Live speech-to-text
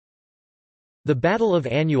The Battle of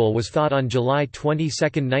Annual was fought on July 22,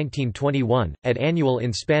 1921, at Annual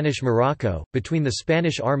in Spanish Morocco, between the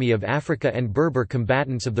Spanish Army of Africa and Berber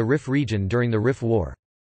combatants of the Rif region during the Rif War.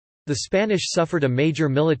 The Spanish suffered a major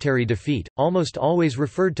military defeat, almost always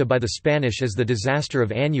referred to by the Spanish as the Disaster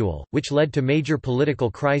of Annual, which led to major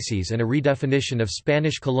political crises and a redefinition of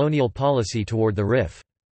Spanish colonial policy toward the Rif.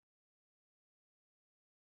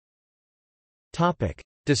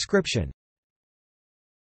 Description.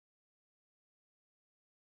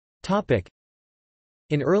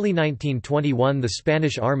 In early 1921 the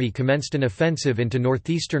Spanish army commenced an offensive into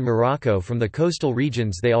northeastern Morocco from the coastal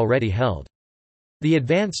regions they already held. The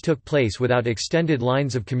advance took place without extended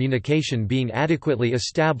lines of communication being adequately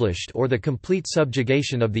established or the complete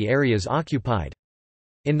subjugation of the areas occupied.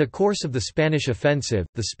 In the course of the Spanish offensive,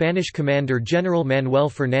 the Spanish commander General Manuel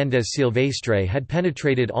Fernández Silvestre had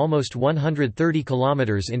penetrated almost 130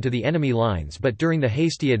 kilometers into the enemy lines, but during the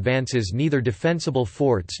hasty advances neither defensible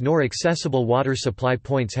forts nor accessible water supply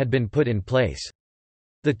points had been put in place.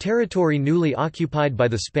 The territory newly occupied by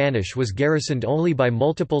the Spanish was garrisoned only by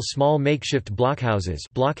multiple small makeshift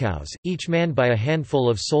blockhouses, each manned by a handful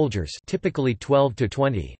of soldiers, typically 12 to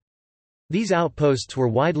 20. These outposts were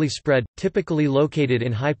widely spread, typically located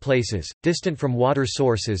in high places, distant from water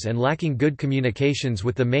sources and lacking good communications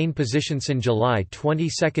with the main positions. On July 22,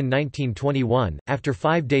 1921, after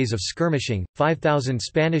 5 days of skirmishing, 5,000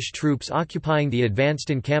 Spanish troops occupying the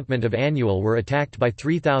advanced encampment of Annual were attacked by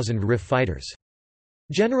 3,000 Rif fighters.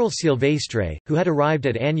 General Silvestre, who had arrived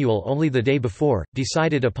at Annual only the day before,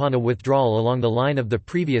 decided upon a withdrawal along the line of the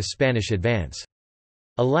previous Spanish advance.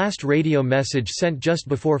 A last radio message sent just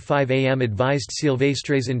before 5 a.m. advised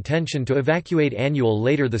Silvestre's intention to evacuate Annual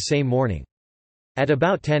later the same morning. At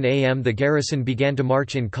about 10 a.m. the garrison began to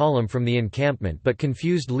march in column from the encampment, but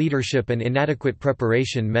confused leadership and inadequate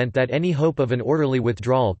preparation meant that any hope of an orderly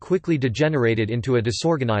withdrawal quickly degenerated into a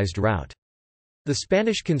disorganized rout. The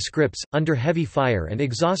Spanish conscripts, under heavy fire and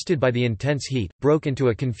exhausted by the intense heat, broke into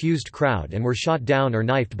a confused crowd and were shot down or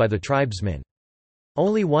knifed by the tribesmen.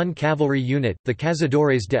 Only one cavalry unit, the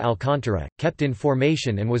Cazadores de Alcántara, kept in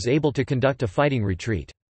formation and was able to conduct a fighting retreat.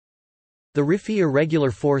 The Rifi irregular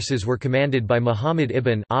forces were commanded by Muhammad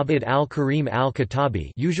ibn Abd al-Karim al-Khattabi,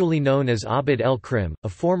 usually known as Abd el-Krim, a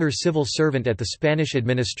former civil servant at the Spanish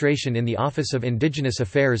administration in the Office of Indigenous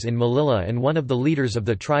Affairs in Melilla and one of the leaders of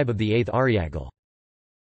the tribe of the 8th Ariagal.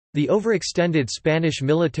 The overextended Spanish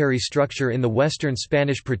military structure in the western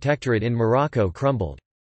Spanish protectorate in Morocco crumbled.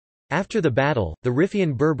 After the battle, the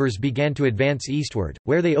Rifian Berbers began to advance eastward,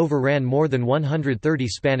 where they overran more than 130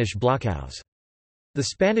 Spanish blockhouses. The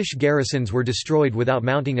Spanish garrisons were destroyed without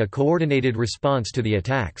mounting a coordinated response to the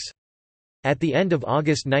attacks. At the end of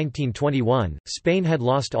August 1921, Spain had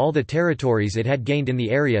lost all the territories it had gained in the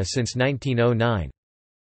area since 1909.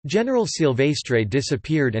 General Silvestre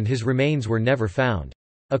disappeared and his remains were never found.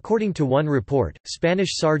 According to one report,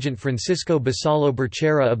 Spanish Sergeant Francisco Basalo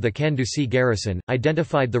Berchera of the Canduci garrison,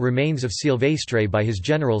 identified the remains of Silvestre by his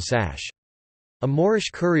general sash. A Moorish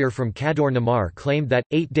courier from Cador Namar claimed that,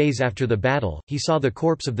 8 days after the battle, he saw the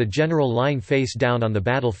corpse of the general lying face down on the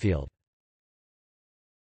battlefield.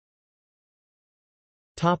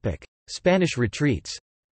 Spanish retreats.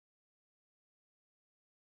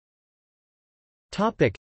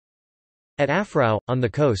 At Afrau, on the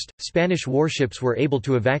coast, Spanish warships were able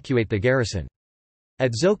to evacuate the garrison.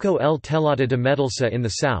 At Zoco el Telada de Medelsa in the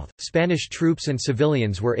south, Spanish troops and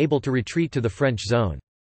civilians were able to retreat to the French zone.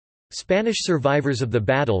 Spanish survivors of the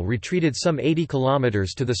battle retreated some 80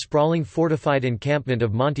 kilometers to the sprawling fortified encampment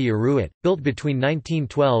of Monte Iruit, built between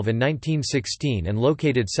 1912 and 1916 and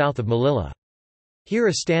located south of Melilla. Here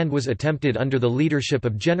a stand was attempted under the leadership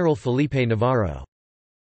of General Felipe Navarro.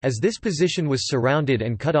 As this position was surrounded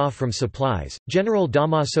and cut off from supplies, General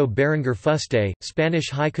Damaso Berenguer Fuste, Spanish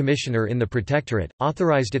High Commissioner in the Protectorate,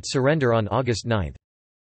 authorized its surrender on August 9.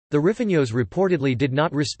 The Rifiños reportedly did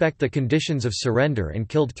not respect the conditions of surrender and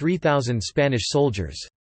killed 3,000 Spanish soldiers.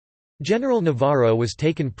 General Navarro was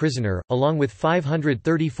taken prisoner, along with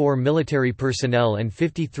 534 military personnel and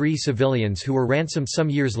 53 civilians who were ransomed some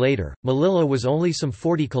years later. Melilla was only some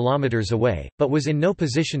 40 kilometers away, but was in no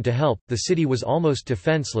position to help. The city was almost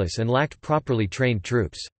defenseless and lacked properly trained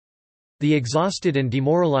troops. The exhausted and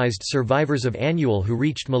demoralized survivors of Annual who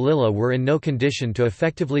reached Melilla were in no condition to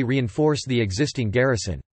effectively reinforce the existing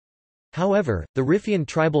garrison. However, the Rifian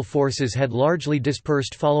tribal forces had largely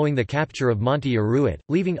dispersed following the capture of Monte Iruit,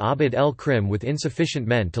 leaving Abd el-Krim with insufficient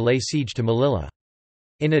men to lay siege to Melilla.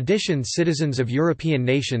 In addition, citizens of European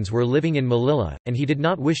nations were living in Melilla, and he did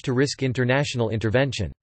not wish to risk international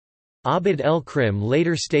intervention. Abd el-Krim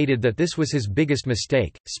later stated that this was his biggest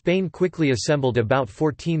mistake. Spain quickly assembled about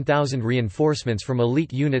 14,000 reinforcements from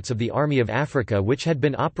elite units of the Army of Africa which had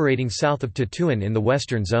been operating south of Tetuan in the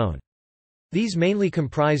Western Zone. These mainly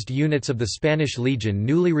comprised units of the Spanish Legion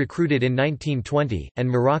newly recruited in 1920, and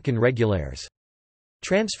Moroccan regulars.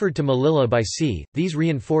 Transferred to Melilla by sea, these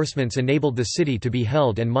reinforcements enabled the city to be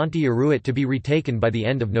held and Monte Iruit to be retaken by the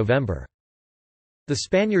end of November. The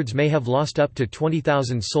Spaniards may have lost up to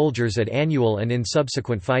 20,000 soldiers at Annual and in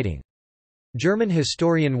subsequent fighting. German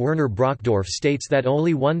historian Werner Brockdorff states that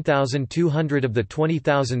only 1,200 of the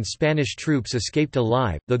 20,000 Spanish troops escaped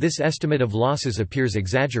alive, though this estimate of losses appears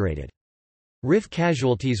exaggerated. RIF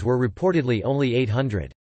casualties were reportedly only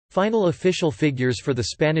 800. Final official figures for the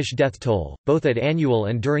Spanish death toll, both at Annual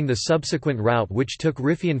and during the subsequent rout which took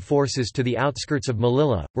Riffian forces to the outskirts of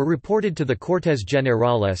Melilla, were reported to the Cortes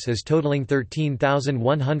Generales as totaling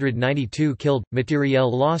 13,192 killed.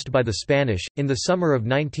 Materiel lost by the Spanish, in the summer of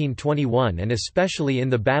 1921 and especially in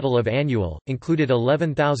the Battle of Annual, included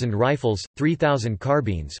 11,000 rifles, 3,000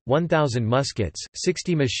 carbines, 1,000 muskets,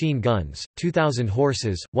 60 machine guns, 2,000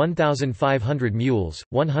 horses, 1,500 mules,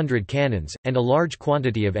 100 cannons, and a large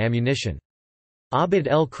quantity of ammunition. Abd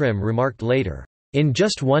el-Krim remarked later, "In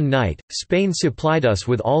just one night, Spain supplied us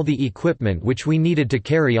with all the equipment which we needed to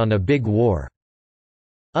carry on a big war."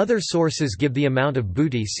 Other sources give the amount of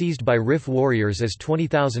booty seized by RIF warriors as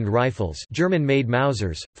 20,000 rifles, German-made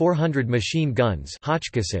Mausers, 400 machine guns,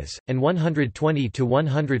 Hotchkisses, and 120 to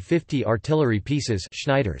 150 artillery pieces,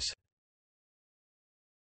 Schneiders.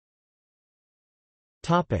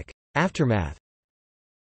 Topic: Aftermath.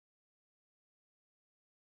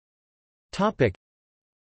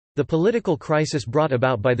 The political crisis brought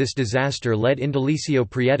about by this disaster led Indalecio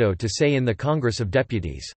Prieto to say in the Congress of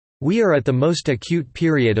Deputies, "We are at the most acute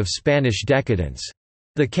period of Spanish decadence.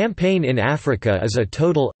 The campaign in Africa is a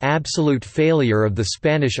total, absolute failure of the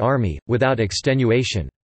Spanish army, without extenuation."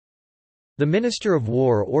 The Minister of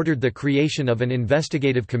War ordered the creation of an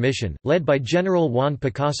investigative commission, led by General Juan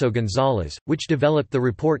Picasso González, which developed the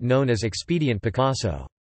report known as Expedient Picasso.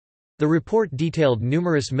 The report detailed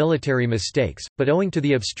numerous military mistakes, but owing to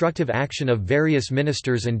the obstructive action of various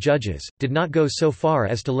ministers and judges, did not go so far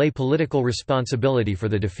as to lay political responsibility for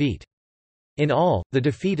the defeat. In all, the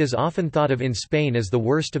defeat is often thought of in Spain as the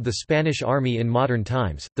worst of the Spanish army in modern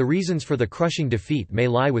times. The reasons for the crushing defeat may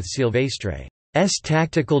lie with Silvestre's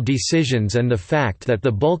tactical decisions and the fact that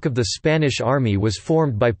the bulk of the Spanish army was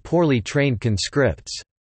formed by poorly trained conscripts.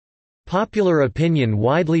 Popular opinion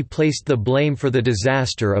widely placed the blame for the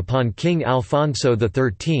disaster upon King Alfonso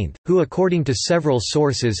XIII, who according to several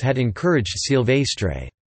sources had encouraged Silvestre's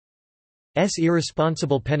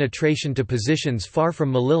irresponsible penetration to positions far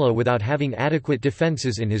from Melilla without having adequate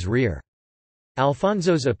defences in his rear.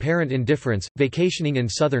 Alfonso's apparent indifference, vacationing in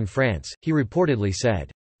southern France, he reportedly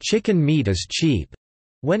said, "Chicken meat is cheap,"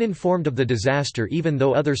 when informed of the disaster, even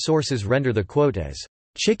though other sources render the quote as,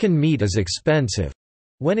 "Chicken meat is expensive."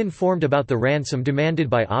 When informed about the ransom demanded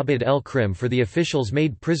by Abd el-Krim for the officials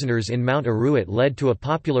made prisoners in Mount Iruit led to a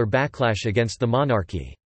popular backlash against the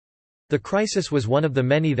monarchy. The crisis was one of the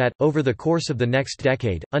many that, over the course of the next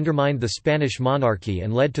decade, undermined the Spanish monarchy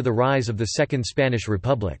and led to the rise of the Second Spanish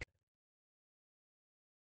Republic.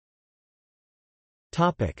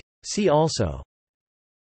 See also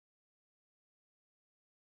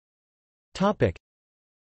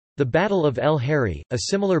The Battle of El Harri, a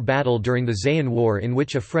similar battle during the Zayan War in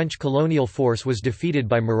which a French colonial force was defeated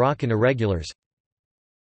by Moroccan irregulars.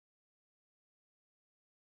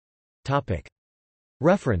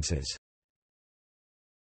 References.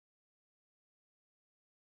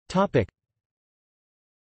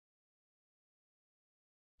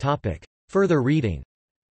 Further reading.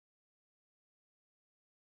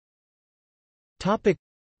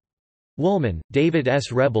 Woolman, David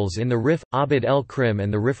S. Rebels in the RIF, Abd el-Krim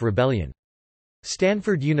and the RIF Rebellion.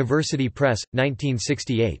 Stanford University Press,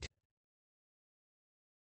 1968.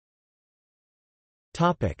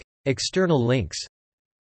 External links.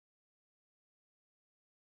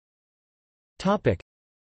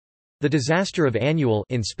 The Disaster of Annual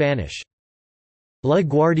in Spanish. La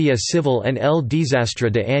Guardia Civil en el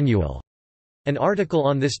Desastre de Annual. An article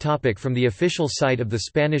on this topic from the official site of the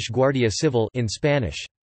Spanish Guardia Civil in Spanish.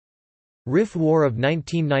 RIF War of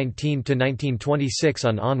 1919–1926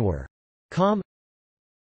 on Anwar.com.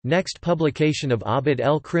 Next publication of Abd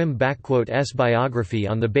el-Krim's biography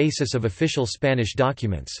on the basis of official Spanish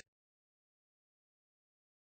documents.